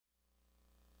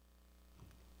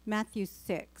Matthew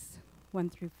 6, 1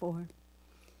 through 4.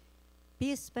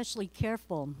 Be especially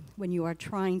careful when you are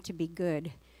trying to be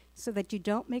good, so that you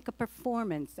don't make a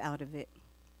performance out of it.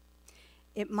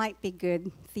 It might be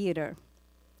good theater,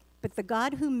 but the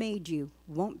God who made you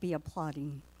won't be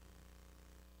applauding.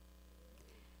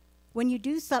 When you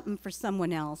do something for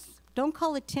someone else, don't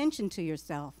call attention to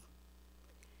yourself.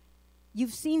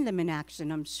 You've seen them in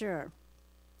action, I'm sure.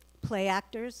 Play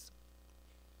actors,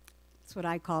 that's what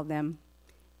I call them,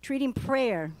 treating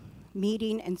prayer,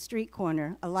 meeting, and street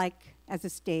corner alike as a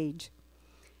stage,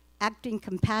 acting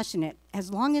compassionate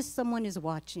as long as someone is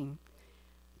watching,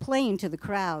 playing to the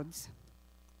crowds.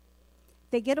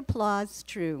 They get applause,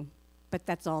 true, but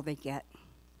that's all they get.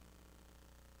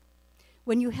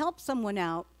 When you help someone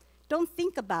out, don't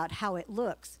think about how it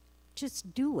looks.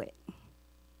 Just do it.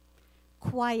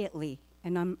 Quietly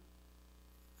and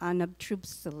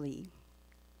unobtrusively.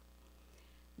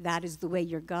 That is the way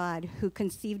your God, who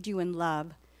conceived you in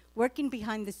love, working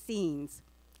behind the scenes,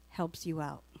 helps you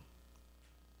out.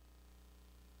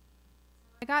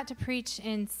 I got to preach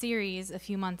in series a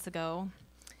few months ago.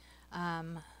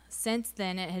 Since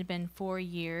then, it had been 4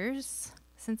 years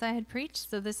since I had preached,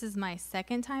 so this is my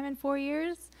second time in 4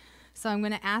 years. So I'm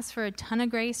going to ask for a ton of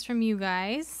grace from you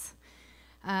guys,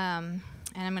 and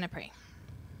I'm going to pray.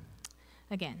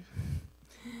 Again.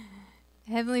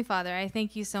 Heavenly Father, I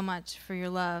thank you so much for your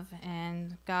love,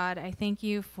 and God, I thank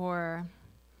you for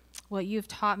what you've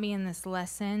taught me in this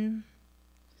lesson,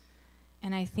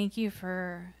 and I thank you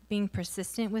for being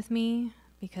persistent with me,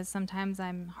 because sometimes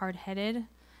I'm hard-headed,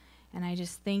 and I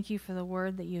just thank you for the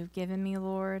word that you've given me,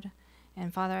 Lord.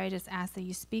 And Father, I just ask that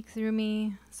you speak through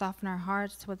me, soften our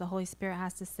hearts to what the Holy Spirit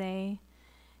has to say,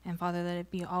 and Father, let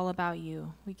it be all about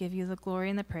you. We give you the glory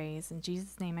and the praise. In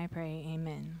Jesus' name I pray,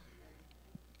 amen.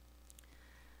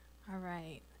 All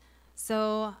right.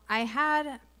 So I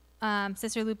had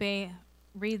Sister Lupe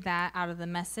read that out of the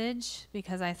Message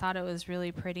because I thought it was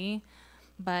really pretty,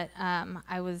 but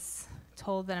I was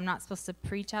told that I'm not supposed to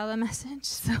preach out of the Message,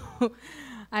 so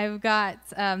I've got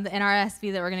the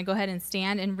NRSV that we're going to go ahead and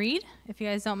stand and read, if you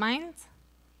guys don't mind.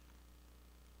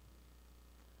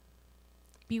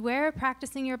 Beware of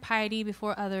practicing your piety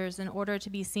before others in order to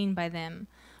be seen by them,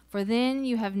 for then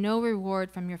you have no reward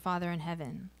from your Father in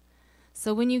heaven.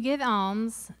 So when you give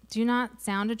alms, do not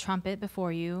sound a trumpet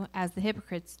before you, as the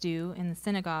hypocrites do in the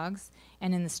synagogues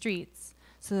and in the streets,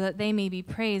 so that they may be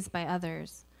praised by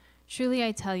others. Truly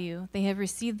I tell you, they have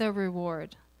received their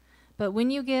reward. But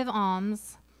when you give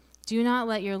alms, do not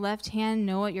let your left hand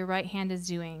know what your right hand is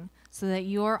doing, so that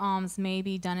your alms may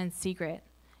be done in secret,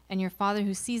 and your Father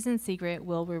who sees in secret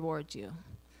will reward you.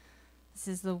 This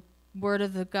is the word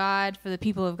of the God for the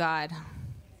people of God.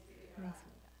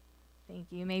 Thank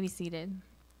you. You may be seated.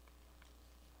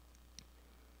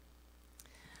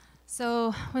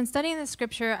 So when studying the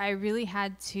scripture, I really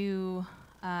had to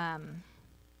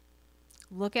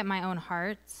look at my own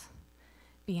heart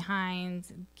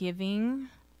behind giving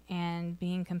and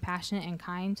being compassionate and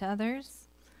kind to others.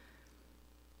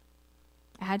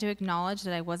 I had to acknowledge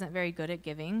that I wasn't very good at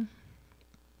giving.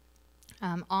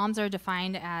 Alms are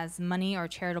defined as money or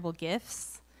charitable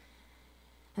gifts.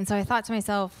 And so I thought to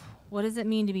myself, what does it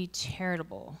mean to be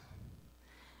charitable?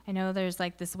 I know there's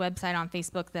like this website on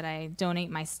Facebook that I donate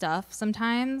my stuff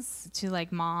sometimes to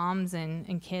like moms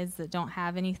and kids that don't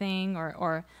have anything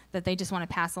or that they just want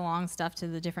to pass along stuff to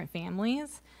the different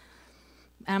families.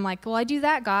 And I'm like, well, I do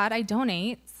that, God, I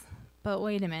donate. But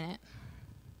wait a minute.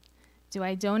 Do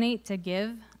I donate to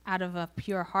give out of a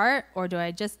pure heart, or do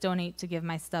I just donate to give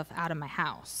my stuff out of my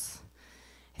house?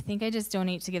 I think I just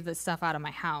donate to give the stuff out of my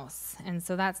house, and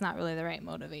so that's not really the right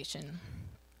motivation.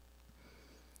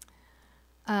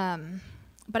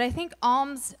 But I think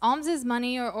alms is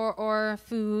money or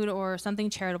food or something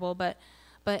charitable, but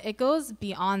it goes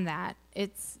beyond that.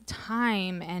 It's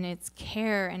time and it's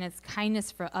care and it's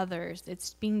kindness for others.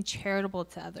 It's being charitable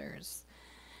to others.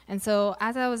 And so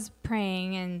as I was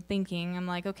praying and thinking, I'm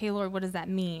like, okay, Lord, what does that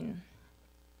mean?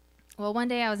 Well, one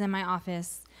day I was in my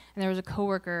office, and there was a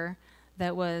coworker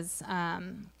that was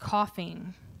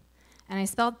coughing. And I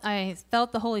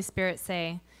felt the Holy Spirit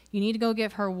say, you need to go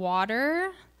give her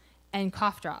water and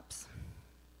cough drops.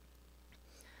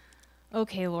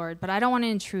 Okay, Lord, but I don't want to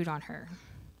intrude on her.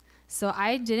 So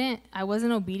I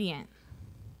wasn't obedient.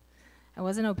 I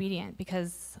wasn't obedient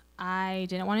because I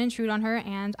didn't want to intrude on her,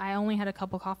 and I only had a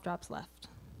couple cough drops left.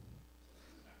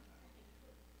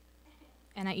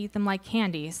 And I eat them like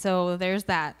candy, so there's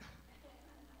that.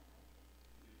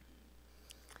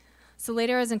 So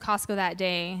later I was in Costco that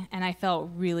day, and I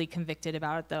felt really convicted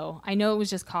about it, though. I know it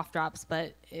was just cough drops,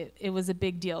 but it was a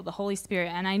big deal. The Holy Spirit,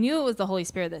 and I knew it was the Holy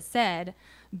Spirit that said,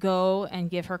 go and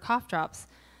give her cough drops.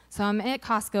 So I'm at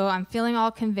Costco. I'm feeling all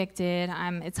convicted.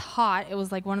 It's hot. It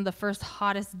was like one of the first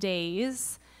hottest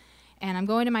days. And I'm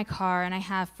going to my car, and I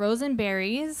have frozen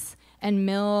berries and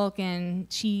milk and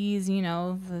cheese,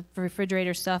 the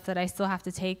refrigerator stuff that I still have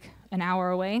to take an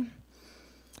hour away.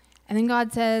 And then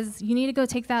God says, you need to go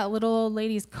take that little old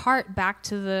lady's cart back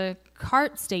to the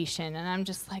cart station. And I'm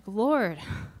just like, Lord,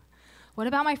 what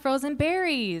about my frozen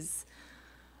berries?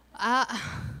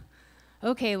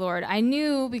 Okay, Lord. I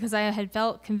knew, because I had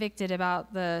felt convicted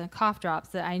about the cough drops,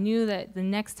 that I knew that the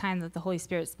next time that the Holy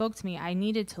Spirit spoke to me, I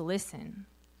needed to listen.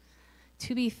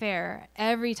 To be fair,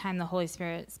 every time the Holy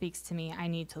Spirit speaks to me, I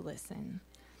need to listen.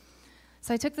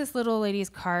 So I took this little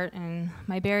lady's cart, and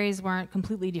my berries weren't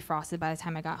completely defrosted by the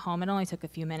time I got home. It only took a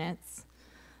few minutes.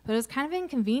 But it was kind of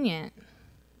inconvenient,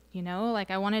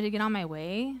 like I wanted to get on my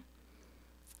way.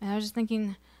 And I was just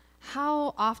thinking,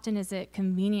 how often is it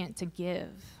convenient to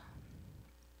give?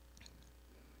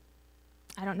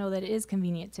 I don't know that it is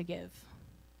convenient to give,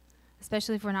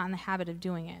 especially if we're not in the habit of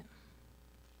doing it.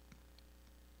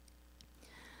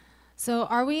 So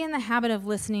are we in the habit of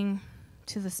listening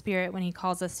to the Spirit when he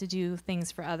calls us to do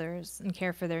things for others and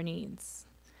care for their needs?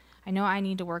 I know I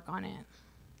need to work on it.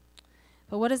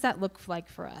 But what does that look like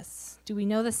for us? Do we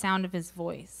know the sound of his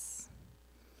voice?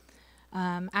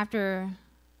 After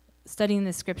studying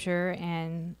this scripture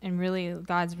and really,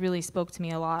 God's really spoke to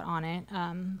me a lot on it,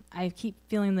 I keep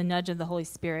feeling the nudge of the Holy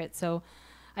Spirit. So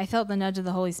I felt the nudge of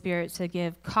the Holy Spirit to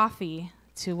give coffee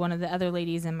to one of the other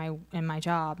ladies in my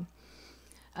job,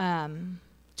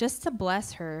 just to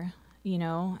bless her,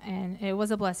 and it was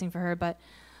a blessing for her. But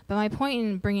my point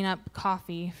in bringing up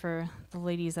coffee for the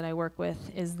ladies that I work with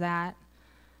is that,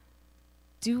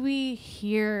 do we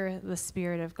hear the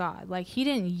Spirit of God? Like, he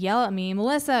didn't yell at me,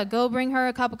 Melissa, go bring her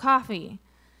a cup of coffee.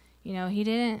 He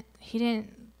didn't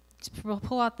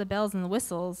pull out the bells and the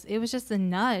whistles. It was just a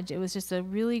nudge. It was just a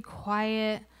really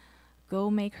quiet,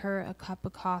 go make her a cup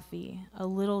of coffee, a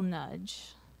little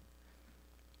nudge.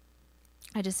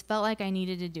 I just felt like I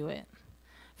needed to do it.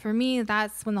 For me,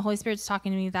 that's when the Holy Spirit's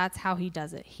talking to me, that's how he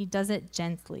does it. He does it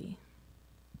gently.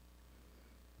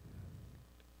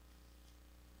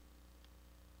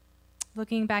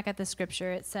 Looking back at the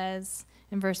scripture, it says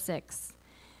in verse 6,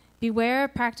 beware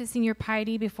of practicing your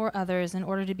piety before others in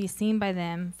order to be seen by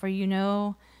them, for you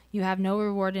know you have no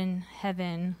reward in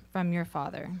heaven from your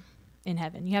Father in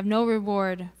heaven. You have no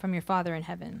reward from your Father in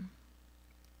heaven.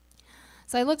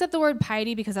 So I looked up the word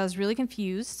piety because I was really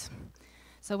confused.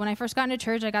 So when I first got into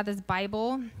church, I got this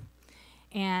Bible,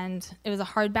 and it was a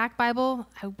hardback Bible.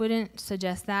 I wouldn't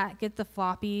suggest that. Get the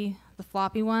floppy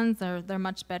ones. They're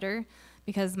much better,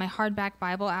 because my hardback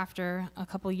Bible, after a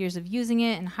couple years of using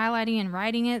it and highlighting and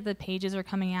writing it, the pages are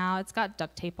coming out. It's got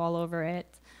duct tape all over it.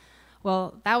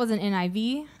 Well, that was an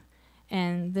NIV,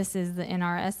 and this is the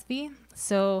NRSV.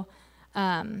 So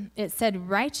it said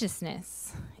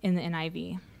righteousness in the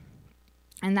NIV.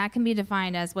 And that can be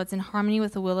defined as what's in harmony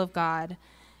with the will of God,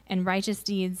 and righteous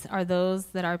deeds are those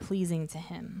that are pleasing to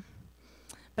him.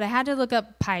 But I had to look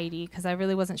up piety because I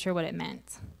really wasn't sure what it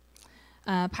meant.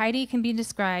 Piety can be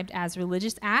described as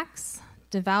religious acts,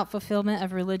 devout fulfillment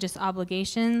of religious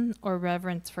obligation, or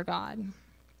reverence for God.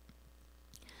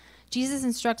 Jesus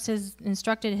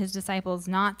instructed his disciples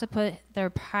not to put their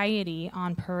piety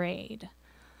on parade.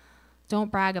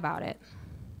 Don't brag about it.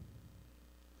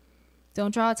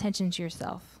 Don't draw attention to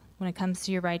yourself when it comes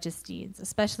to your righteous deeds,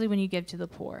 especially when you give to the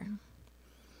poor.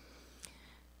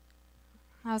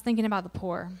 I was thinking about the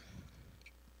poor.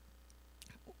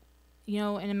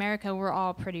 In America, we're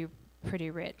all pretty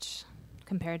rich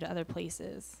compared to other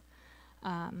places.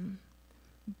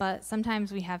 But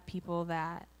sometimes we have people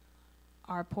that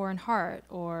are poor in heart,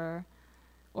 or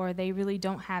they really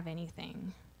don't have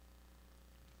anything.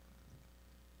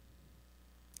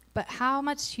 But how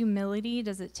much humility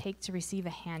does it take to receive a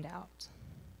handout?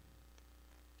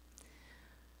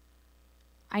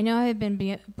 I know I have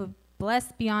been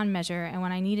blessed beyond measure, and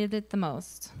when I needed it the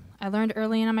most, I learned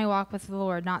early in my walk with the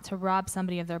Lord not to rob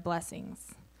somebody of their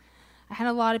blessings. I had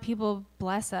a lot of people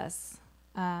bless us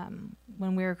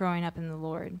when we were growing up in the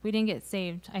Lord. We didn't get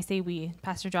saved. I say we,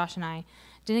 Pastor Josh and I,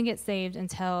 didn't get saved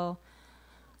until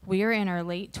we were in our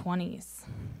late 20s.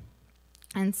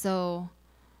 And so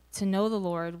to know the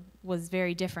Lord was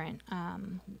very different.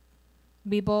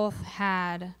 We both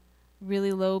had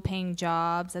really low-paying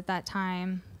jobs at that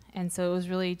time, and so it was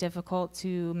really difficult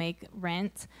to make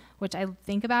rent, which I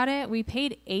think about it, we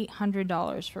paid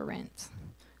 $800 for rent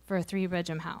for a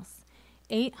 3-bedroom house.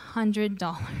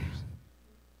 $800.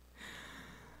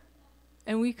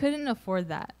 And we couldn't afford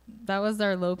that. That was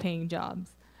our low-paying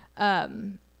jobs.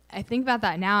 I think about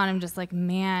that now, and I'm just like,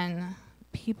 man,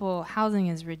 housing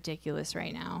is ridiculous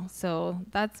right now. So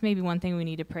that's maybe one thing we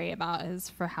need to pray about, is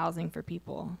for housing for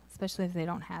people, especially if they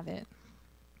don't have it.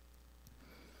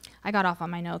 I got off on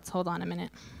my notes. Hold on a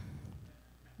minute.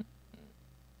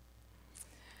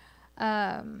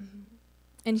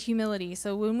 And humility.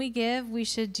 So when we give, we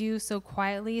should do so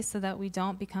quietly so that we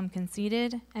don't become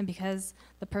conceited, and because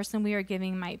the person we are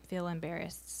giving might feel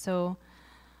embarrassed. So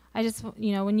I just,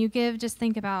 when you give, just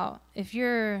think about, if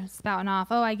you're spouting off,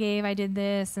 oh, I gave, I did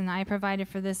this, and I provided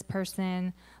for this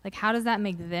person, like, how does that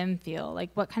make them feel?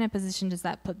 Like, what kind of position does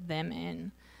that put them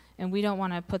in? And we don't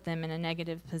want to put them in a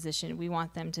negative position. We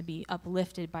want them to be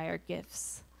uplifted by our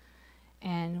gifts.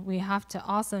 And we have to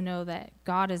also know that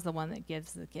God is the one that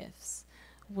gives the gifts.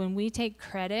 When we take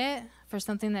credit for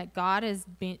something that God has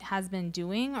been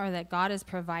doing, or that God is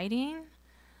providing,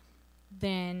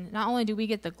 then not only do we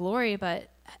get the glory, but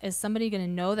is somebody going to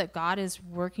know that God is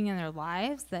working in their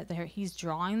lives, that he's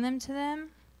drawing them to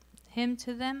him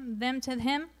to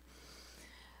him?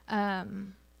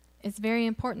 It's very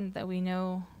important that we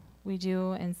know we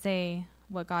do and say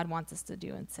what God wants us to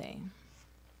do and say.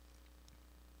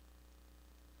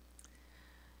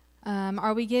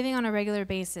 Are we giving on a regular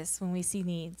basis when we see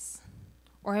needs?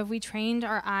 Or have we trained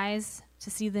our eyes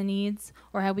to see the needs?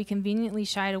 Or have we conveniently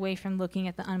shied away from looking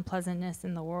at the unpleasantness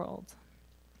in the world?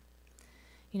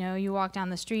 You walk down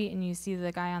the street and you see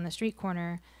the guy on the street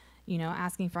corner,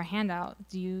 asking for a handout.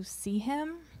 Do you see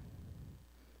him?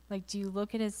 Like, do you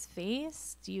look at his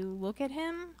face? Do you look at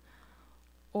him?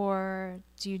 Or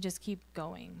do you just keep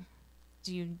going?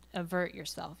 Do you avert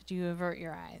yourself? Do you avert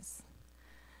your eyes?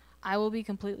 I will be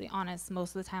completely honest,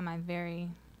 most of the time I'm very,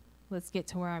 let's get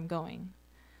to where I'm going.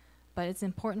 But it's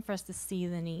important for us to see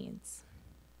the needs.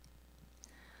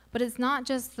 But it's not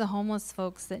just the homeless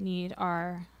folks that need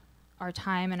our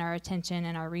time and our attention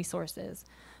and our resources.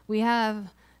 We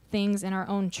have things in our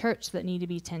own church that need to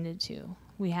be tended to.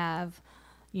 We have,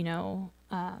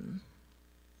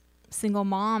 single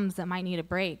moms that might need a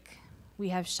break. We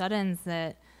have shut-ins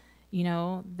that,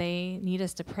 they need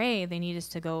us to pray. They need us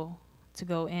to go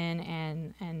in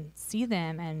and see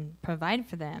them and provide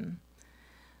for them.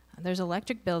 There's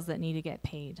electric bills that need to get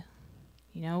paid.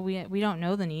 We don't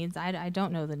know the needs. I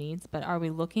don't know the needs, but are we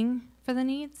looking for the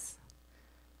needs?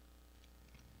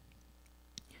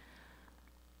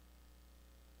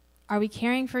 Are we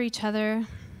caring for each other?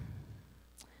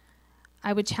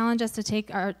 I would challenge us to take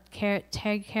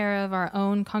care of our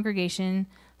own congregation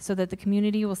so that the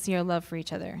community will see our love for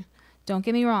each other. Don't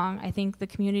get me wrong, I think the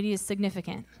community is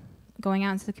significant. Going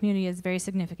out into the community is very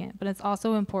significant, but it's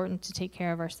also important to take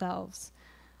care of ourselves,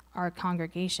 our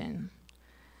congregation.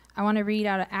 I want to read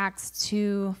out of Acts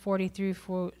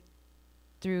 2:40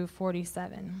 through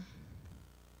 47.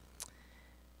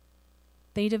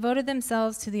 They devoted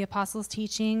themselves to the apostles'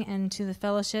 teaching and to the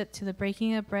fellowship, to the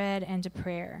breaking of bread and to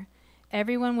prayer.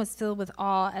 Everyone was filled with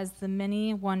awe as the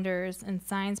many wonders and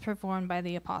signs performed by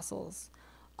the apostles.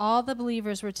 All the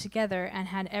believers were together and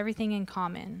had everything in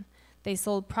common. They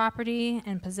sold property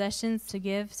and possessions to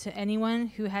give to anyone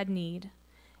who had need.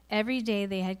 Every day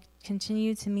they had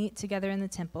continued to meet together in the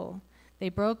temple. They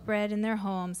broke bread in their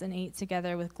homes and ate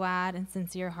together with glad and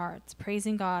sincere hearts,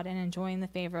 praising God and enjoying the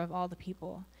favor of all the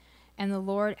people. And the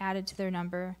Lord added to their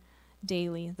number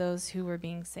daily those who were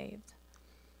being saved.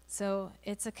 So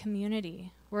it's a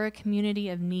community. We're a community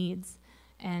of needs,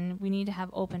 and we need to have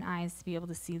open eyes to be able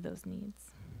to see those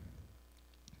needs.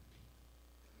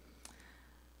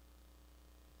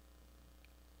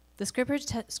 The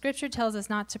scripture tells us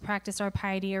not to practice our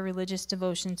piety or religious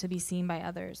devotion to be seen by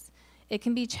others. It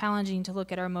can be challenging to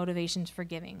look at our motivations for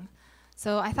giving.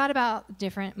 So I thought about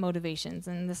different motivations,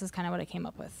 and this is kind of what I came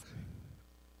up with.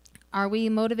 Are we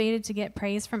motivated to get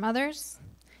praise from others?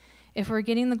 If we're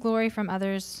getting the glory from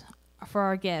others for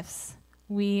our gifts,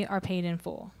 we are paid in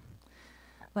full.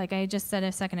 Like I just said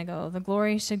a second ago, the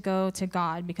glory should go to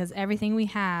God because everything we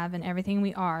have and everything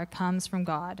we are comes from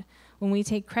God. When we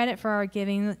take credit for our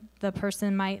giving, the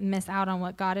person might miss out on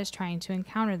what God is trying to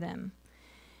encounter them.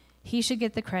 He should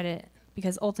get the credit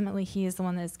because ultimately he is the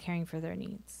one that is caring for their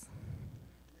needs.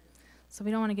 So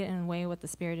we don't want to get in the way of what the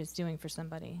Spirit is doing for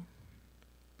somebody.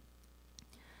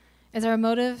 Is our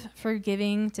motive for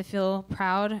giving to feel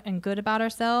proud and good about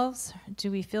ourselves?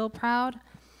 Do we feel proud?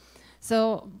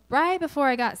 So right before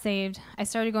I got saved, I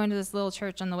started going to this little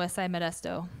church on the west side of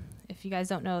Modesto. If you guys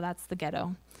don't know, that's the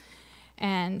ghetto.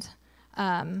 And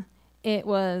it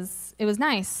was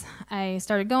nice. I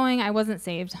started going. I wasn't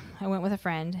saved. I went with a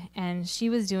friend, and she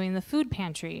was doing the food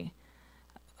pantry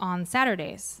on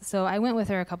Saturdays. So I went with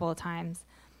her a couple of times.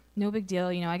 no big deal,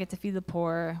 I get to feed the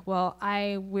poor. Well,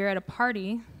 we're at a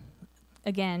party,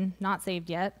 again, not saved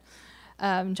yet.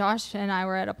 Josh and I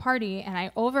were at a party, and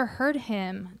I overheard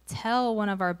him tell one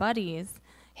of our buddies,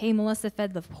 hey, Melissa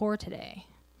fed the poor today.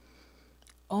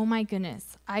 Oh my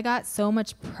goodness. I got so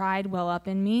much pride well up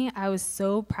in me. I was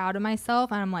so proud of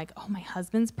myself, and I'm like, oh, my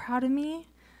husband's proud of me?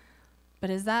 But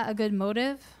is that a good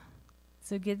motive?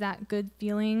 So get that good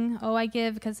feeling, oh, I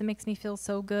give because it makes me feel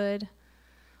so good.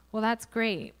 Well, that's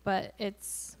great, but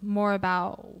it's more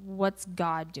about what's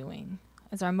God doing.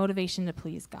 Is our motivation to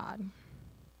please God?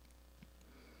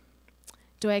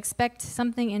 Do I expect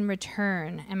something in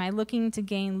return? Am I looking to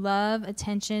gain love,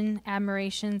 attention,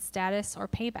 admiration, status, or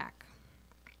payback?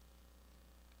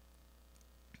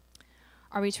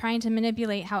 Are we trying to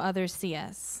manipulate how others see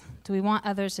us? Do we want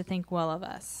others to think well of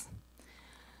us?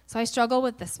 So I struggle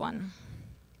with this one.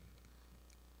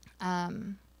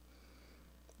 So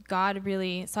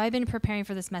I've been preparing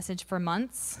for this message for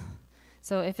months.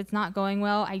 So if it's not going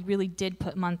well, I really did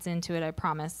put months into it, I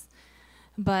promise.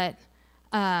 But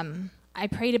I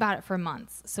prayed about it for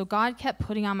months. So God kept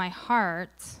putting on my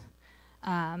heart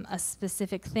a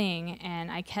specific thing,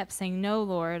 and I kept saying, no,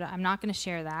 Lord, I'm not going to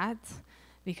share that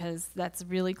because that's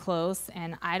really close,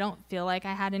 and I don't feel like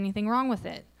I had anything wrong with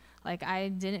it. Like, I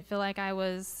didn't feel like I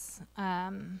was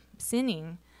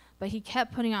sinning, but he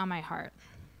kept putting it on my heart.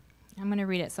 I'm going to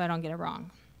read it so I don't get it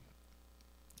wrong.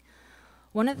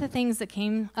 One of the things that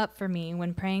came up for me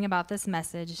when praying about this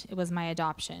message, it was my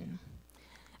adoption.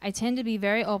 I tend to be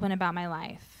very open about my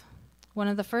life. One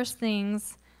of the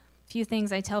few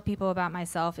things I tell people about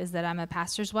myself is that I'm a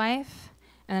pastor's wife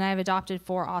and that I've adopted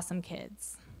 4 awesome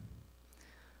kids.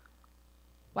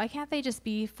 Why can't they just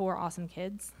be 4 awesome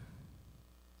kids?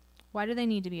 Why do they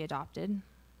need to be adopted?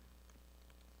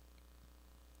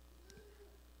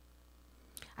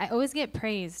 I always get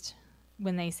praised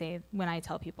when I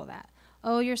tell people that.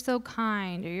 Oh, you're so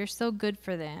kind, or you're so good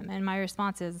for them. And my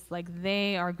response is, like,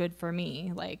 they are good for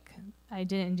me. Like, I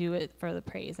didn't do it for the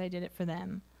praise. I did it for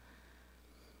them.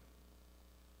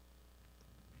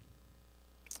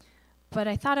 But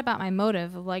I thought about my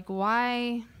motive. Like,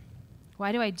 why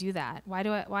do I do that? Why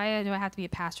do I have to be a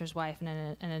pastor's wife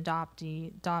and an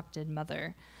adopted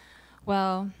mother?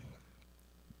 Well,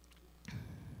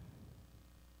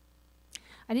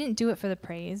 I didn't do it for the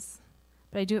praise,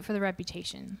 but I do it for the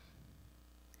reputation.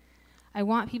 I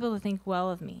want people to think well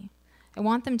of me. I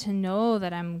want them to know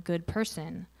that I'm a good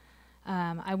person.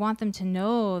 I want them to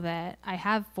know that I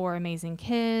have 4 amazing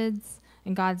kids,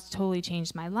 and God's totally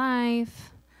changed my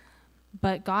life.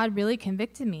 But God really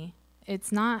convicted me.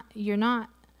 It's not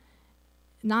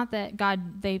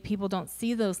that people don't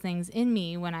see those things in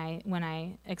me when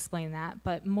I explain that,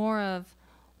 but more of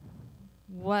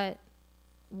what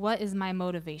is my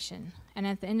motivation. And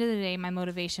at the end of the day, my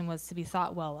motivation was to be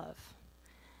thought well of.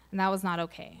 And that was not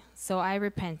okay. So I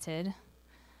repented.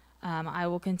 I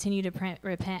will continue to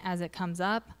repent as it comes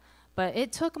up. But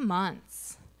it took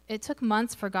months. It took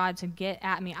months for God to get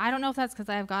at me. I don't know if that's because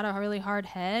I've got a really hard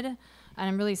head and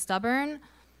I'm really stubborn.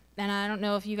 And I don't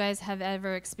know if you guys have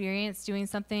ever experienced doing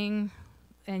something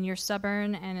and you're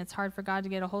stubborn and it's hard for God to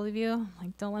get a hold of you.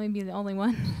 Like, don't let me be the only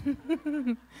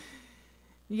one.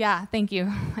 Yeah, thank you.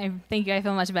 I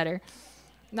feel much better.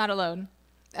 Not alone.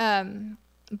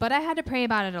 But I had to pray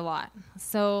about it a lot.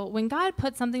 So when God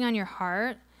puts something on your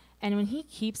heart, and when he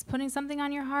keeps putting something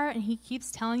on your heart, and he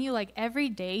keeps telling you, like every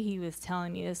day he was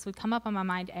telling me, this would come up on my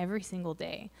mind every single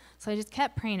day. So I just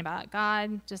kept praying about it.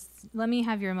 God, just let me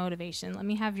have your motivation. Let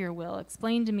me have your will.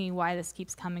 Explain to me why this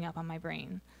keeps coming up on my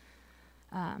brain.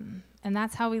 And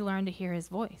that's how we learn to hear his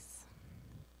voice.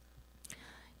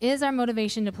 Is our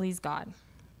motivation to please God?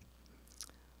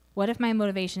 What if my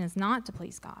motivation is not to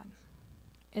please God?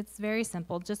 It's very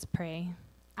simple. Just pray.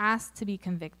 Ask to be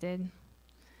convicted.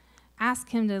 Ask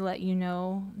him to let you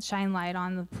know, shine light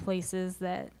on the places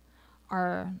that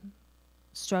are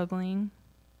struggling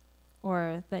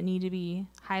or that need to be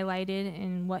highlighted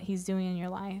in what he's doing in your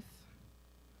life.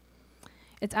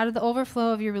 It's out of the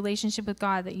overflow of your relationship with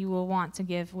God that you will want to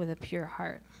give with a pure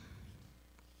heart.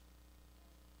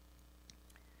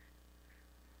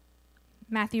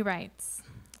 Matthew writes,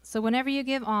 so whenever you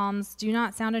give alms, do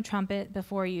not sound a trumpet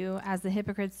before you, as the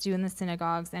hypocrites do in the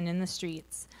synagogues and in the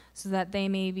streets, so that they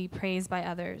may be praised by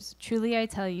others. Truly I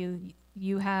tell you,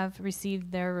 you have received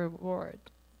their reward.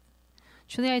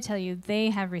 Truly I tell you, they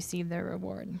have received their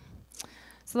reward.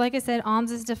 So like I said,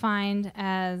 alms is defined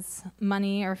as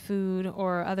money or food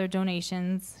or other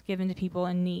donations given to people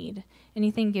in need,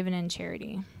 anything given in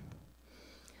charity.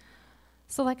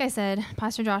 So like I said,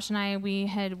 Pastor Josh and I, we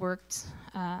had worked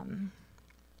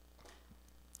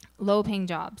low-paying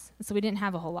jobs, so we didn't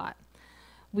have a whole lot.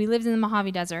 we lived in the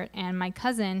Mojave Desert, and my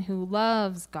cousin, who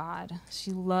loves God,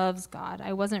 she loves God.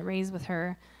 I wasn't raised with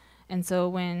her, and so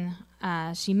when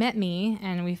she met me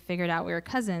and we figured out we were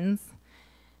cousins,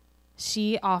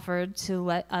 she offered to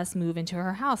let us move into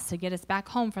her house to get us back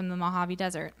home from the Mojave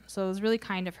Desert. So it was really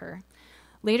kind of her.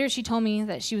 Later, she told me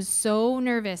that she was so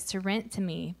nervous to rent to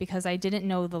me because I didn't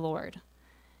know the Lord.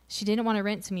 She didn't want to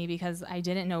rent to me because I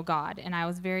didn't know God, and I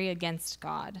was very against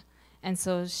God. And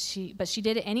so she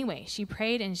did it anyway. She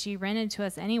prayed and she rented to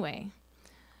us anyway.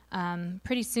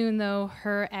 Pretty soon, though,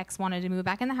 her ex wanted to move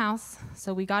back in the house,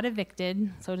 so we got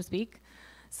evicted, so to speak.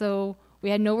 So we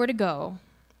had nowhere to go.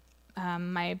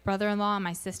 My brother-in-law and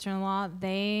my sister-in-law,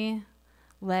 they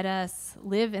let us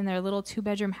live in their little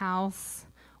 2-bedroom house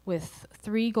with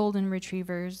 3 golden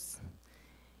retrievers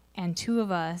and 2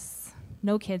 of us,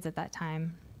 no kids at that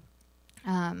time.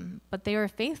 But they were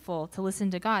faithful to listen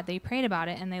to God. They prayed about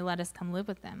it, and they let us come live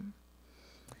with them.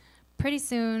 Pretty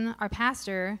soon, our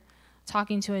pastor,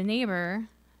 talking to a neighbor,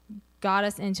 got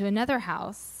us into another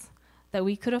house that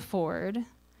we could afford,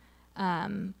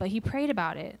 but he prayed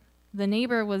about it. The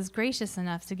neighbor was gracious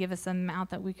enough to give us an amount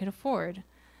that we could afford.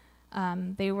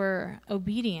 They were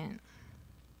obedient.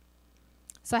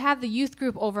 So I have the youth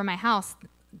group over my house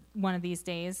one of these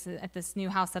days at this new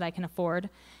house that I can afford,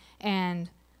 and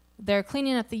they're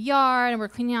cleaning up the yard, and we're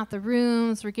cleaning out the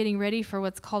rooms. We're getting ready for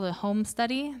what's called a home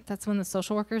study. That's when the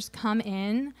social workers come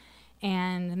in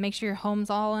and make sure your home's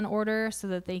all in order so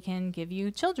that they can give you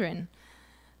children.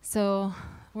 So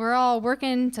we're all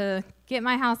working to get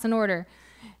my house in order.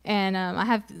 And I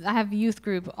have youth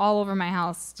group all over my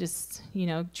house, just,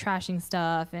 trashing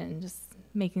stuff and just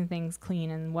making things clean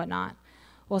and whatnot.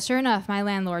 Well, sure enough, my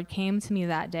landlord came to me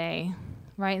that day,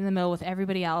 right in the middle with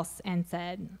everybody else, and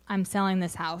said, "I'm selling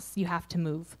this house. You have to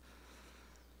move."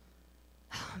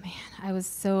 Oh, man, I was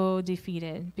so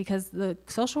defeated because the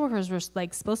social workers were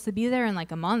supposed to be there in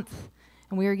a month,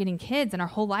 and we were getting kids, and our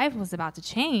whole life was about to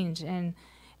change,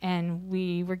 and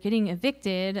we were getting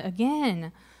evicted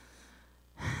again.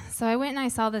 So I went and I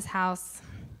saw this house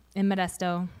in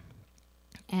Modesto,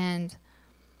 and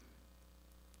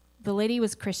the lady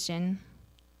was Christian,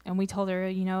 and we told her,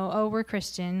 oh, we're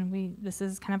Christian. This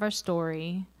is kind of our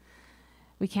story.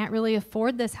 We can't really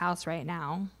afford this house right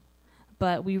now,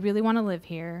 but we really want to live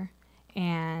here,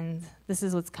 and this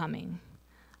is what's coming.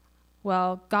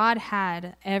 Well, God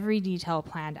had every detail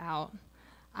planned out.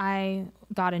 I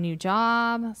got a new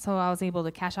job, so I was able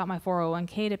to cash out my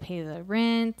 401k to pay the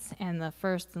rent and the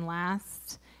first and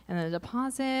last and the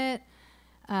deposit,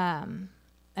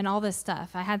 and all this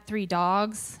stuff. I had 3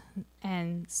 dogs,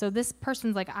 and so this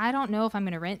person's like, "I don't know if I'm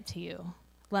going to rent to you.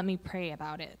 Let me pray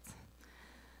about it."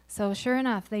 So sure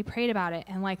enough, they prayed about it,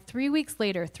 and 3 weeks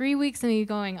later, 3 weeks of me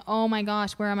going, "Oh my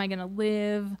gosh, where am I going to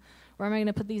live? Where am I going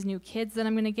to put these new kids that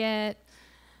I'm going to get?"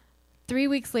 3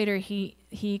 weeks later,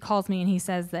 he calls me and he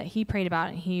says that he prayed about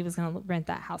it and he was going to rent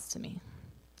that house to me.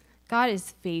 God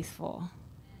is faithful.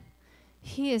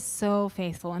 He is so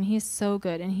faithful, and he is so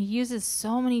good, and he uses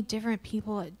so many different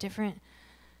people at different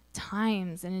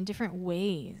times and in different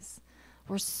ways.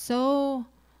 We're so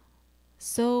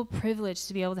privileged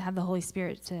to be able to have the Holy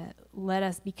Spirit to let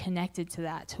us be connected to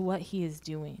that, to what he is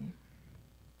doing.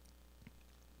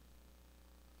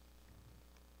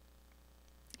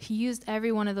 He used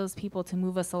every one of those people to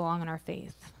move us along in our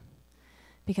faith.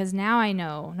 Because now I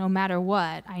know, no matter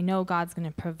what, I know God's going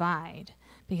to provide,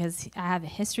 because I have a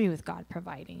history with God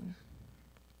providing.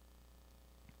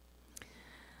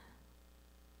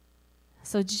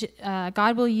 So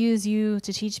God will use you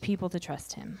to teach people to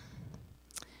trust him.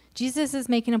 Jesus is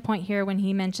making a point here when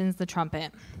he mentions the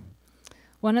trumpet.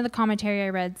 One of the commentary I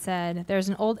read said, "There's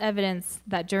an old evidence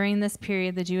that during this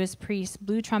period the Jewish priests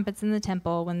blew trumpets in the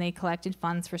temple when they collected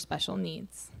funds for special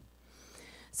needs."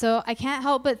 So I can't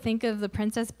help but think of the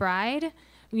Princess Bride.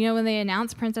 When they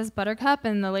announce Princess Buttercup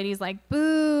and the lady's like,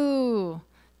 "Boo!"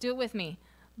 Do it with me.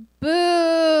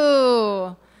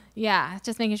 Boo! Yeah,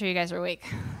 just making sure you guys are awake.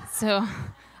 So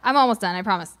I'm almost done, I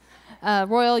promise.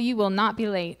 Royal, you will not be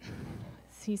late.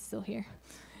 He's still here.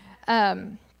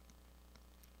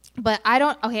 But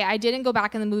I didn't go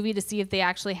back in the movie to see if they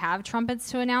actually have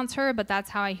trumpets to announce her, but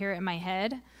that's how I hear it in my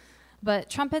head. But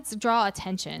trumpets draw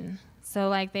attention. So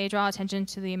they draw attention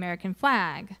to the American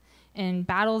flag. In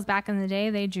battles back in the day,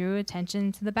 they drew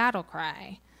attention to the battle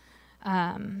cry.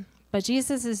 But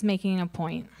Jesus is making a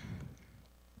point.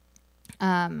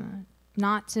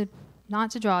 Not to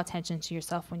draw attention to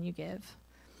yourself when you give.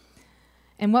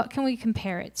 And what can we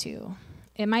compare it to?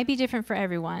 It might be different for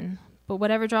everyone, but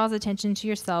whatever draws attention to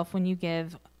yourself when you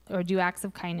give or do acts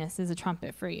of kindness is a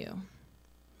trumpet for you.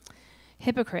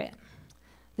 Hypocrite.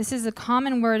 This is a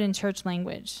common word in church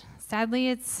language. Sadly,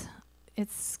 it's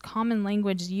common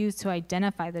language used to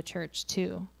identify the church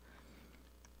too.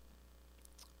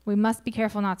 We must be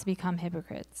careful not to become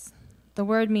hypocrites. The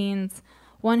word means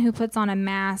one who puts on a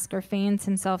mask or feigns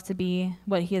himself to be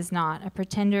what he is not, a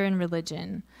pretender in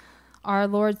religion. Our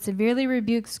Lord severely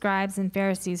rebuked scribes and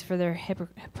Pharisees for their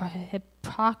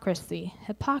hypocrisy.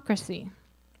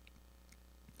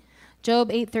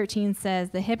 Job 8:13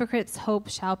 says, "The hypocrite's hope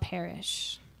shall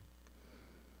perish."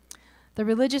 The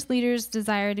religious leaders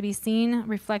desire to be seen,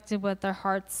 reflected what their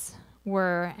hearts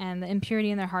were, and the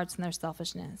impurity in their hearts and their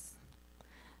selfishness.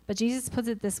 But Jesus puts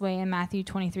it this way in Matthew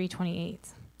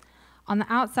 23:28. "On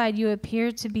the outside you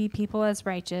appear to be people as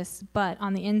righteous, but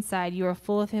on the inside you are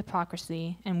full of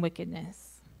hypocrisy and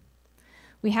wickedness."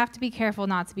 We have to be careful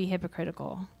not to be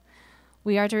hypocritical.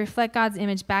 We are to reflect God's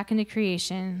image back into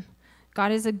creation.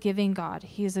 God is a giving God.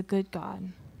 He is a good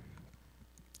God.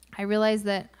 I realize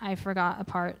that I forgot a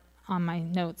part on my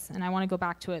notes, and I want to go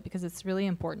back to it because it's really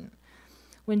important.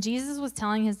 When Jesus was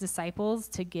telling his disciples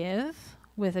to give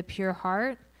with a pure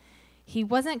heart, he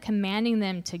wasn't commanding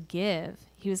them to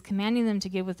give. He was commanding them to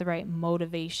give with the right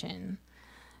motivation.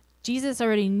 Jesus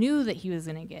already knew that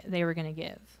they were going to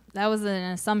give. That was an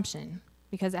assumption,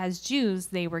 because as Jews,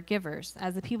 they were givers.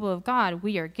 As the people of God,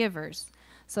 we are givers.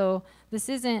 So this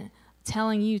isn't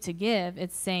telling you to give.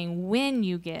 It's saying when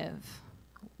you give,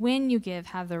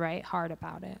 have the right heart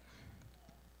about it.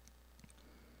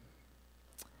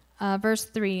 Verse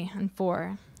 3 and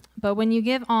 4. "But when you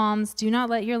give alms, do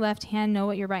not let your left hand know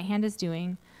what your right hand is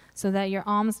doing, so that your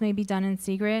alms may be done in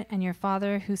secret, and your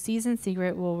Father who sees in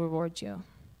secret will reward you."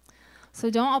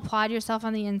 So don't applaud yourself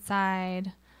on the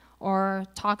inside or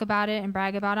talk about it and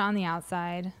brag about it on the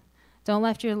outside. Don't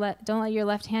let your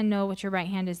left hand know what your right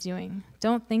hand is doing.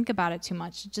 Don't think about it too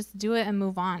much. Just do it and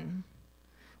move on.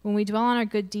 When we dwell on our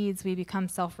good deeds, we become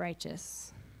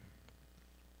self-righteous.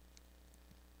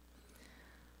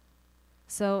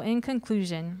 So in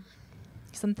conclusion,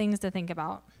 some things to think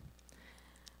about.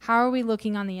 How are we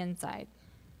looking on the inside?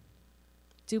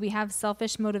 Do we have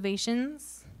selfish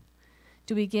motivations?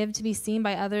 Do we give to be seen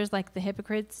by others like the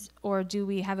hypocrites, or do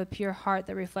we have a pure heart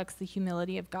that reflects the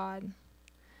humility of God?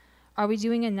 Are we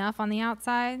doing enough on the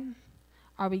outside?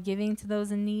 Are we giving to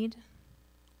those in need?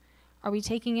 Are we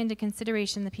taking into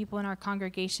consideration the people in our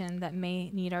congregation that may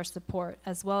need our support,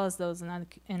 as well as those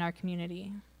in our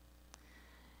community?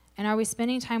 And are we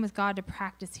spending time with God to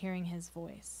practice hearing his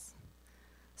voice,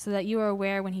 so that you are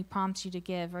aware when he prompts you to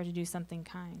give or to do something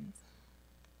kind?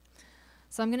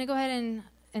 So I'm going to go ahead and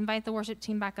invite the worship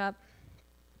team back up.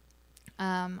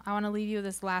 I want to leave you with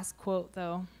this last quote,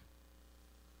 though,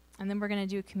 and then we're going to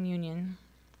do communion.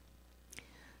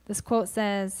 This quote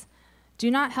says, "Do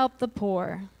not help the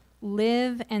poor.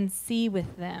 Live and see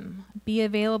with them. Be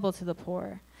available to the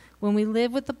poor. When we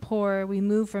live with the poor, we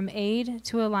move from aid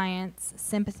to alliance,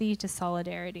 sympathy to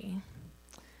solidarity."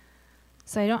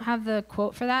 So I don't have the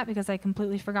quote for that because I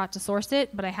completely forgot to source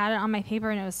it, but I had it on my paper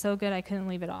and it was so good I couldn't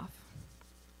leave it off.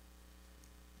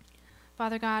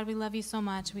 Father God, we love you so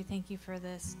much. We thank you for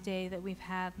this day that we've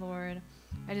had, Lord.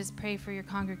 I just pray for your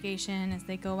congregation as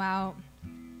they go out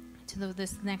to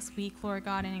this next week, Lord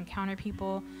God, and encounter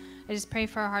people. I just pray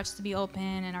for our hearts to be open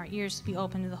and our ears to be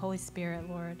open to the Holy Spirit,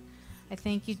 Lord. I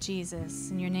thank you,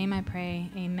 Jesus. In your name I pray,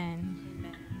 amen.